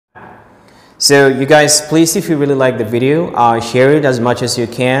So you guys, please, if you really like the video, share it as much as you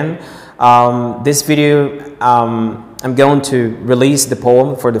can. This video, I'm going to release the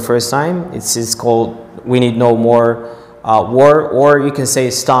poem for the first time. It's called "We Need No More War," or you can say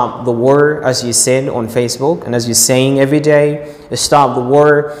 "Stop the War," as you said on Facebook, and as you're saying every day, "Stop the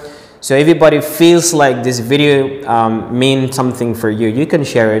war." So everybody feels like this video means something for you. You can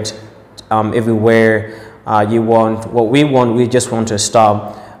share it everywhere you want. What we want, we just want to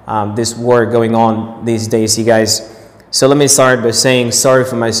stop this war going on these days, you guys. So let me start by saying sorry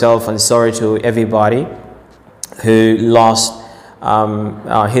for myself and sorry to everybody who lost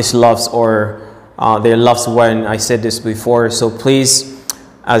his loves or their loved one. I said this before. So please,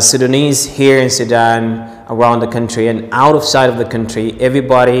 as Sudanese here in Sudan, around the country and outside of the country,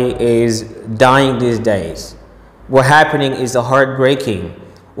 everybody is dying these days. What's happening is heartbreaking.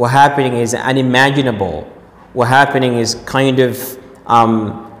 What's happening is unimaginable. What's happening is kind of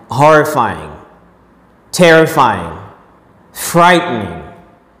horrifying, terrifying, frightening,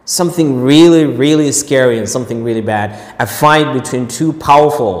 something really, really scary and something really bad. A fight between two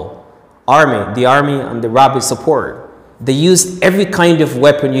powerful army, the army and the rapid support. They used every kind of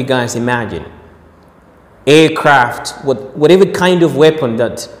weapon you guys imagine. Aircraft, whatever kind of weapon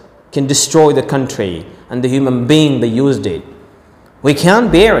that can destroy the country and the human being, they used it. We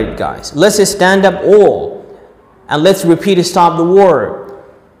can't bear it, guys. Let's stand up all and let's repeat "Stop the war."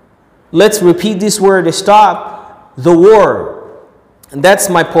 Let's repeat this word, "Stop the war." And that's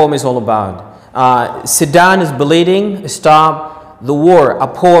my poem is all about. Sudan is bleeding, stop the war. A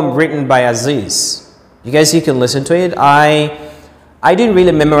poem written by Aziz. You guys, you can listen to it. I didn't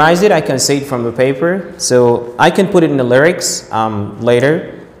really memorize it. I can say it from the paper. So I can put it in the lyrics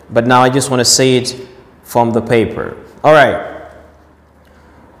later. But now I just want to say it from the paper. All right.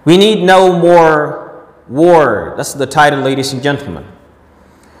 We need no more war. That's the title, ladies and gentlemen.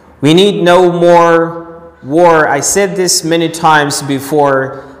 We need no more war. I said this many times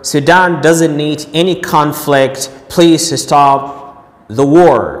before. Sudan doesn't need any conflict. Please stop the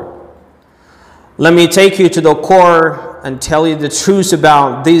war. Let me take you to the core and tell you the truth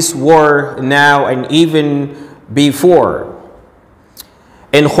about this war now and even before.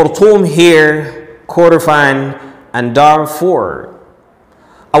 In Khartoum here, Kordofan and Darfur,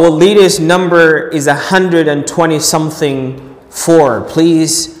 our leaders' number is 120 something for.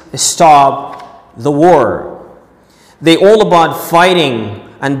 Please stop the war. They all about fighting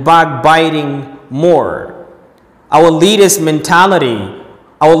and backbiting more. Our leaders' mentality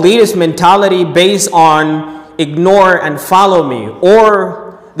based on ignore and follow me,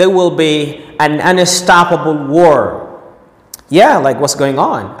 or there will be an unstoppable war. Yeah, like what's going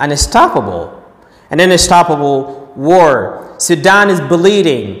on? An unstoppable war. Sudan is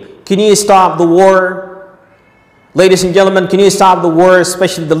bleeding. Can you stop the war? Ladies and gentlemen, can you stop the war,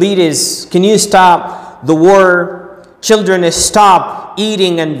 especially the leaders? Can you stop the war? Children stop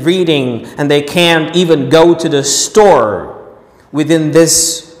eating and reading, and they can't even go to the store within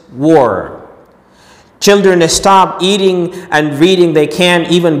this war. Children stop eating and reading, they can't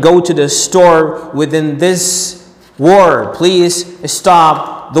even go to the store within this war. Please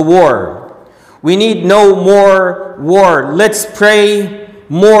stop the war. We need no more war. Let's pray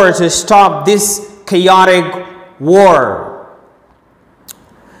more to stop this chaotic war.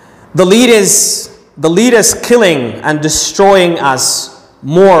 The leaders killing and destroying us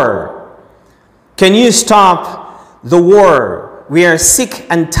more. Can you stop the war? We are sick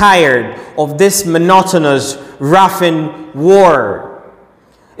and tired of this monotonous, roughing war.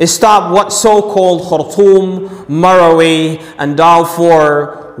 Stop what so-called Khartoum, Marawi, and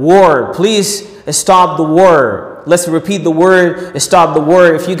Darfur war. Please stop the war. Let's repeat the word, stop the war.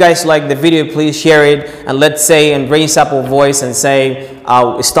 If you guys like the video, please share it. And let's say and raise up our voice and say,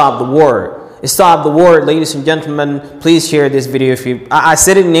 stop the war. Stop the war, ladies and gentlemen. Please share this video. If you, I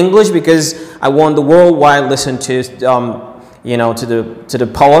said it in English because I want the worldwide listen to to the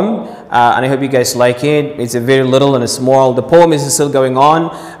poem, and I hope you guys like it. It's a very little and a small. The poem is still going on.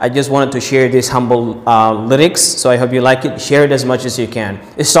 I just wanted to share these humble lyrics, so I hope you like it. Share it as much as you can.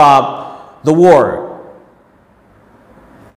 Stop the war.